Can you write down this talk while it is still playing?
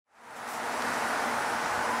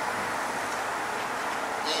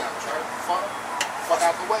Damn, Trey. Fuck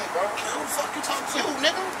out the way, bro. Who the fuck you talking to? You,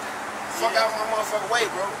 nigga. Fuck out my motherfucking way,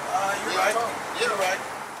 bro. You're right. You're right.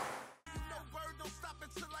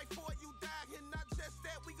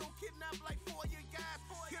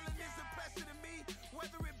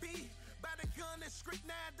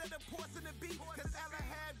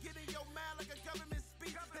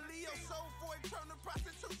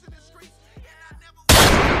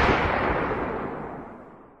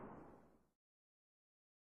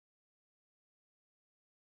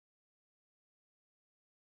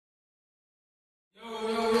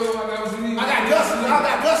 I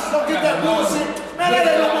got gusts. Don't get that bullshit. Man, that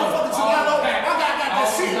ain't no motherfucking Chicago. I got that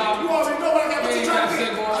shit. You already know what I got. What you trying to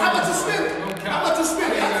get? How much you spending? How much you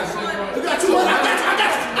spending? You got 200. I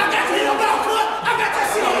got you. Hell no, cut. I got that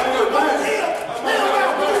shit. You go to hell. Hell no,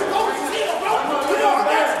 bro. You go to hell, bro. You know I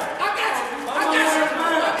got you. I got you.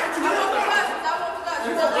 Hell no.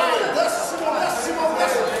 You want Gus? She want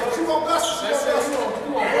Gus. You gonna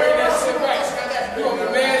bring that shit back. You gonna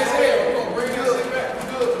be mad as hell. You gonna bring that shit back.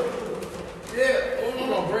 Yeah, you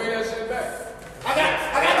gonna bring that shit back. I got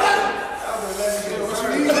nothing. What you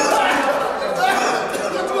need?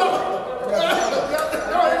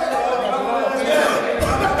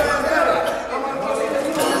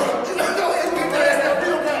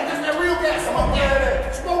 That's real gas.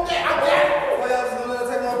 Smoke that. I got it. What else is gonna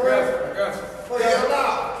take my breath? I got you. Hell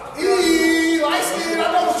nah. Light skin. I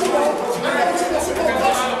know what you want. She gonna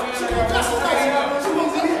dust it.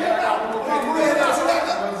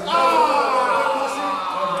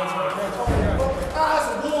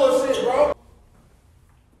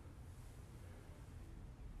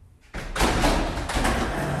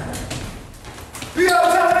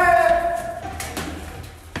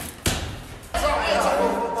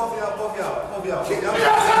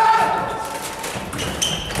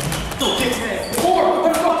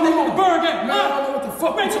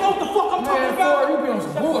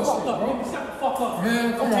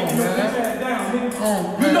 Man, come on, man.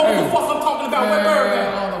 You know what the fuck I'm talking about, where Berg at?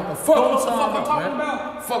 I don't know what the fuck I'm talking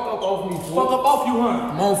about. Fuck up off me, fool. Fuck up off you, huh?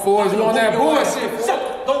 Come on, Forrest, you on that bullshit,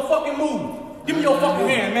 fool. Don't fucking move. Give me your fucking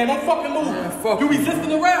hand, man. Don't fucking move. Man, you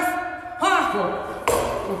resisting arrest? Huh?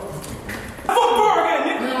 Fuck Berg at,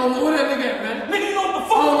 nigga. Man, I don't know where that nigga at, man. Nigga, you know what the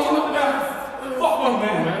fuck I'm talking about? Fuck him,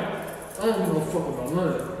 man. I don't give no fuck about none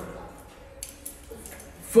of that.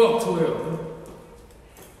 Fuck 12, man.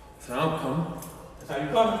 So I'm coming. That's how you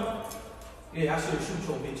coming? Yeah, I should shoot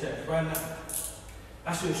your bitch ass right now.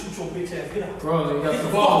 I should shoot your bitch ass. Get up. Bro, you got the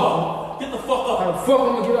fuck up. Get the fuck up. How the fuck I'm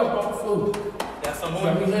gonna get up off the floor? That's some more. I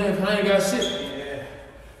ain't got shit. Yeah.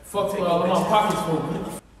 Fuck with all of my pockets for me.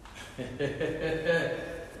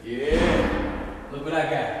 Yeah. Look what I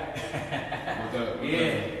got.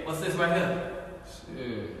 Yeah. What's this right here?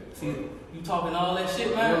 Shit. See, you talking all that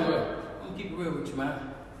shit, man? I'm gonna keep it real with you,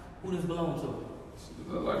 man. Who this belong to?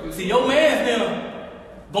 See, your man's them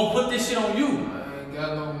gonna put this shit on you. I ain't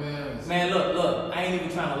got no man. Man, look, I ain't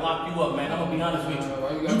even trying to lock you up, man. I'm gonna be honest with you.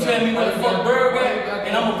 You tell me where the fuck Berg at,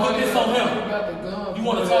 and I'm gonna put this on him. You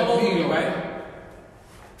wanna talk over me, right?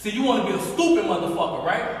 See, you wanna be a stupid motherfucker,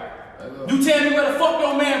 right? You tell me where the fuck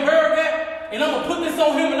your man Berg at, and I'm gonna put this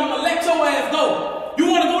on him, and I'm gonna let your ass go.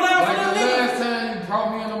 You wanna go down for that nigga? Last time you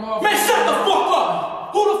brought me in the motherfucker. Man, shut the fuck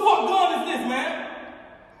up! Who the fuck gun is this, man?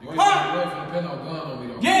 You ain't finna no gun on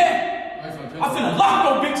me though. Yeah! I finna lock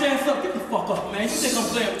your bitch ass up. Get the fuck up, man. You think I'm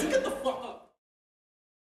playing with you? Get the fuck up.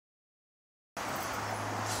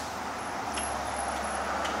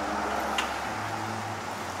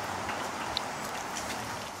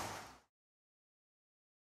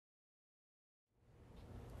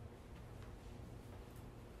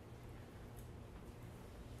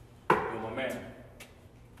 Yo, my man.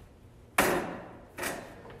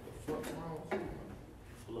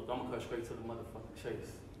 Look, I'm gonna cut straight to the motherfucking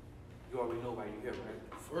chase. You already know why you here, right?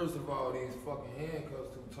 First of all, these fucking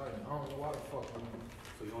handcuffs too tight. I don't know why the fuck I'm here.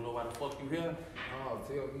 So you don't know why the fuck you here? Oh,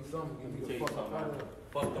 tell me something. Give me the fuck up out of here.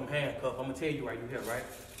 Fuck them handcuffs. I'm gonna tell you why you here, right?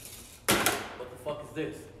 What the fuck is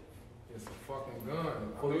this? It's a fucking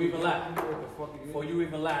gun. Before you even lie. Before you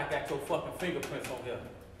even lie, I got your fucking fingerprints on here.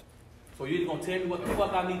 So you either gonna tell me what the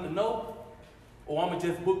fuck I need to know, or I'm gonna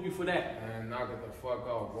just book you for that? Man, knock it the fuck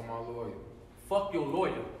off. Go my lawyer. Fuck your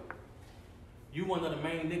lawyer. You one of the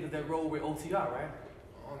main niggas that roll with OTR, right?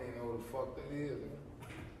 I don't even know what the fuck that is, man.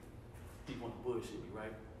 He want to bullshit me, right?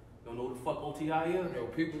 You don't know what the fuck OTR is? Yo,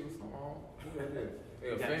 people or something. Who that is? They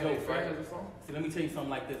a family friends or something? See, let me tell you something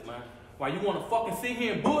like this, man. Why you want to fucking sit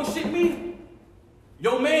here and bullshit me?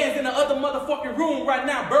 Your man's in the other motherfucking room right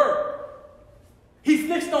now, Berg. He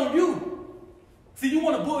snitched on you. See, you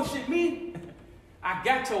want to bullshit me? I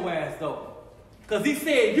got your ass, though. Because he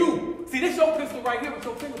said you. See, this your pistol right here with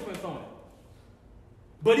your fingerprints on it.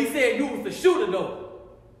 But he said you was the shooter, though.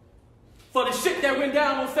 For the shit that went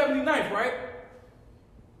down on 79th, right?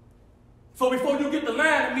 So before you get the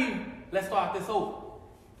line to me, let's start this over.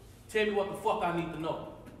 Tell me what the fuck I need to know.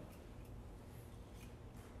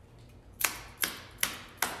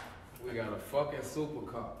 We got a fucking super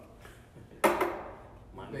cop.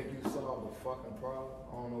 I think you solved the fucking problem.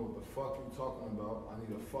 I don't know what the fuck you talking about. I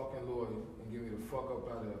need a fucking lawyer and get me the fuck up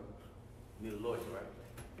out of here. You need a lawyer, right?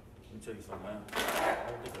 Let me tell you something, man. I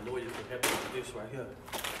don't think a lawyer could help you with this right here.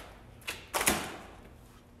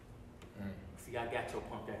 See, I got your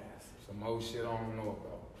punk ass. Some more shit I don't know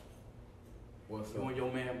about. What's You up? and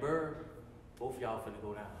your man Berg, both y'all finna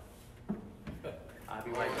go down. I'll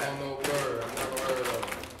be right I back. don't know Berg. I never heard of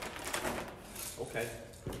him. Okay.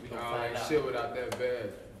 We gonna I find ain't out. shit without that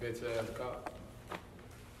bad bitch ass cop.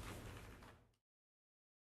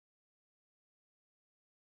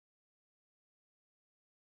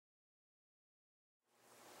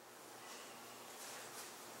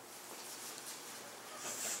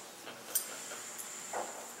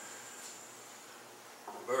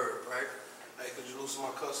 Berg, right? Hey, could you loosen my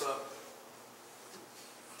cuffs up?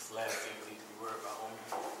 That's the last thing we need to be worried about, homie.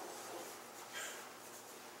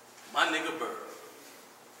 My nigga Berg.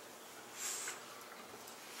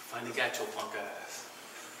 Finally got your punk ass.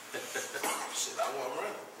 Shit, I wasn't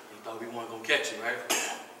running. You thought we weren't gonna catch you, right?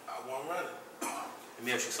 I wasn't running. Let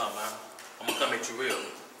me ask you something, man. I'm gonna come at you real.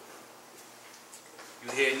 You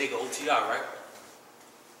the head nigga OTR, right?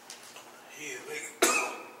 Yeah, nigga.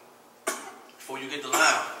 Before you get the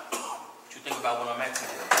line, what you think about when I'm asking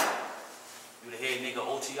you? You the head nigga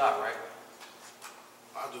OTR, right?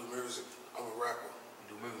 I do music. I'm a rapper.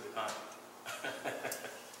 You do music, huh?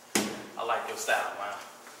 I like your style, man.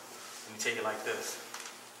 Let me take it like this.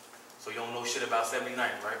 So you don't know shit about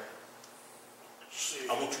 79th, right? Shit.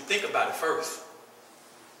 I want you to think about it first.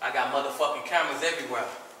 I got motherfucking cameras everywhere.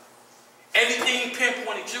 Everything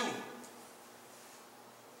pinpointed you.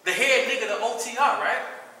 The head nigga, the OTR, right?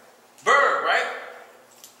 Berg, right?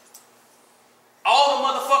 All the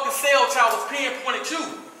motherfucking cell towers pinpointed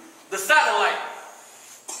you. The satellite.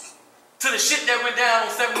 To the shit that went down on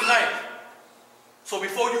 79th. So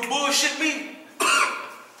before you bullshit me,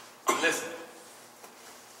 I'm listening.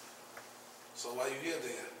 So why you here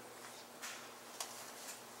then?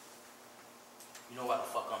 You know why the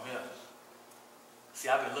fuck I'm here. See,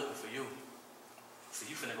 I've been looking for you. See,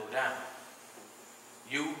 you finna go down.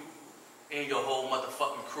 You and your whole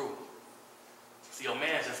motherfucking crew. See, your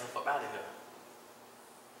man just up out of here.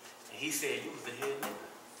 And he said you was the head nigga.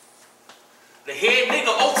 The head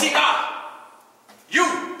nigga OTR. You.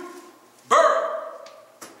 Berg.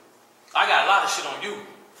 I got a lot of shit on you.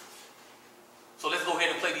 So let's go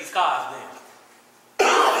ahead and play these cards then.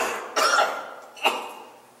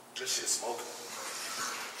 This shit smoking.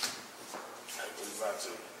 Hey, what you about to?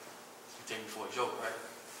 You take me for a joke, right?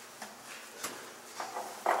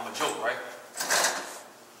 I'm a joke, right?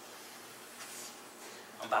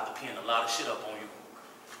 I'm about to pin a lot of shit up on you.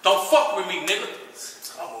 Don't fuck with me, nigga.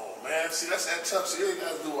 Come on, man. See, that's that tough shit. You ain't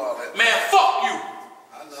gotta do all that. Man, fuck you.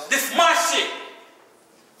 I know. This is my shit.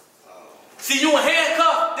 See, you in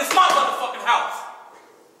handcuffs? This is my motherfucking house.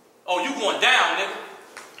 Oh, you going down, nigga.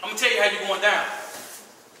 I'm gonna tell you how you going down.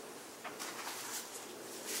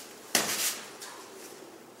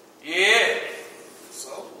 Yeah.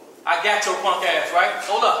 So? I got your punk ass, right?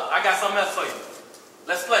 Hold up. I got something else for you.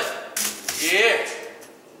 Let's play. Yeah.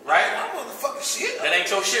 Right? My motherfucking shit. That ain't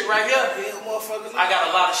your shit right here? Yeah, motherfuckers. I got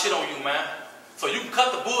a lot of shit on you, man. So you can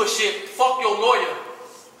cut the bullshit. Fuck your lawyer.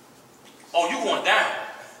 Oh, you going down.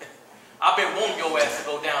 I've been wanting your ass to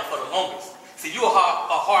go down for the longest. See, you a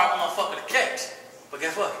hard motherfucker to catch. But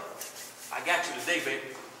guess what? I got you today,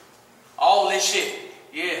 baby. All this shit.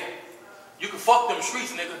 Yeah. You can fuck them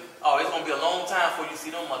streets, nigga. Oh, it's gonna be a long time before you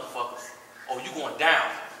see them motherfuckers. Oh, you going down.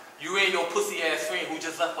 You and your pussy ass friend who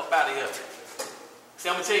just left up out of here. See,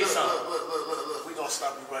 I'm gonna tell you something. Look. We gonna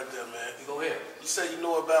stop you right there, man. Go ahead. You say you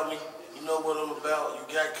know about me. You know what I'm about. You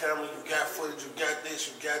got camera. You got footage. You got this.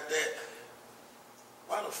 You got that.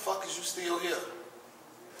 Why the fuck is you still here?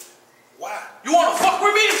 Why? You wanna fuck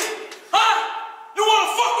with me? Huh? You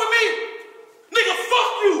wanna fuck with me? Nigga,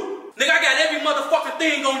 fuck you! Nigga, I got every motherfucking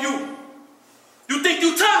thing on you. You think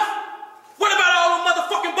you tough? What about all the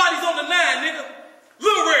motherfucking bodies on the line, nigga?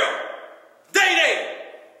 Lil Real,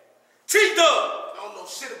 Day-Day, T-Dub. I don't know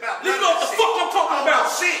shit about Nigga, know what the fuck I'm talking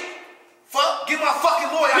about? Shit. Fuck, get my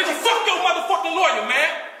fucking lawyer. Nigga, fuck your motherfucking lawyer,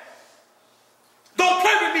 man. Don't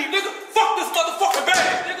play with me, nigga. Fuck this motherfucking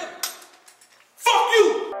bag, nigga. Fuck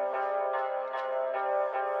you.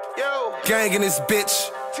 Gang in this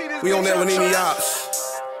bitch. We on that with any ops.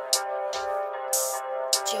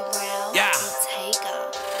 Yeah.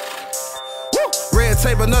 Red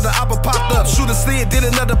tape, another oppa popped up. Shooter slid, did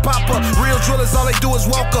another pop up. Real drillers, all they do is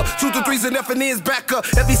walk up. 2 to 3s and F and N's back up.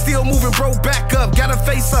 If he still moving, bro, back up. Got a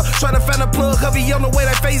face up. Try to find a plug, hubby on the way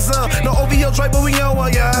that face up. No OVO Dre, but we on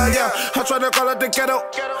one, yeah, yeah. I try to call it the ghetto.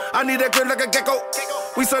 I need that grip like a gecko.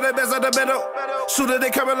 We saw that best out the meadow. Shooter,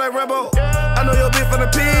 they coming like Rebel. I know your bitch for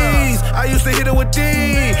the peas. I used to hit her with D.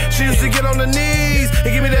 She used to get on the knees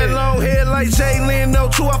and give me that long head like Jalen. No,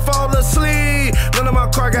 true, I fall asleep. None of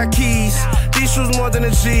my car got keys. These shoes more than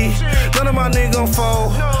a G. None of my niggas gon'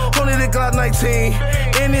 fold. Only the Glock 19.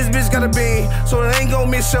 And this bitch got a bean, so it ain't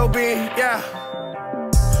gon' miss your bean. Yeah.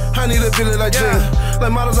 I need a billet like Jigga.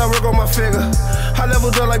 Like models, I work on my figure. High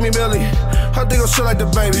level done like me, Billy. I think I'm shit like the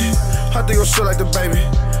baby. I think I'm shit like the baby.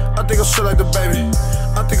 I think I'm shit like the baby.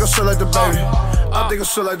 I think I'm shit like the baby. I think I'm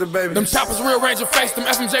shit like the baby. Them choppers real range of face. Them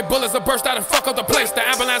SMJ bullets will burst out and fuck up the place. The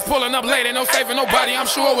ambulance pulling up late. Ain't no saving nobody. I'm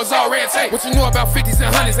sure it was all red tape. What you know about 50s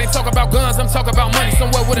and 100s? Ain't talk about guns, I'm talking about money.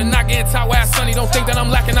 Somewhere with a knock in top ass sunny. Don't think that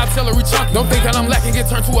I'm lacking artillery chunk. Don't think that I'm lacking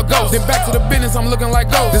get turned to a ghost. Then back to the business, I'm looking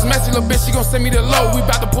like gold. This messy little bitch, she gon' send me the low. We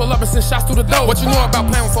bout to pull up and send shots through the door. What you know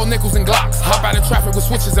about playing with 4 nickels and Glocks? Hop out in traffic with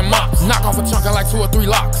switches and mops. Knock off a chunk of like 2 or 3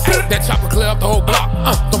 locks. That chopper clear up the whole block.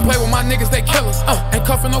 Don't play with my niggas, they killers. Ain't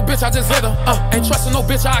cuffing no bitch, I just hit her. Ain't trusting no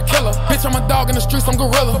bitch, I kill her. Bitch, I'm a dog in the streets, I'm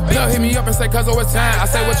gorilla. They'll hit me up and say, cuz oh, it's time. I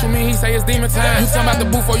say what you mean, he say it's demon time. You talking about the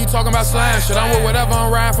booth or you talking about slime? Shit, I'm with whatever,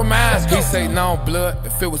 I'm riding for mine. He say, no, blood,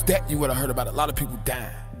 if it was that, you would've heard about a lot of people dying.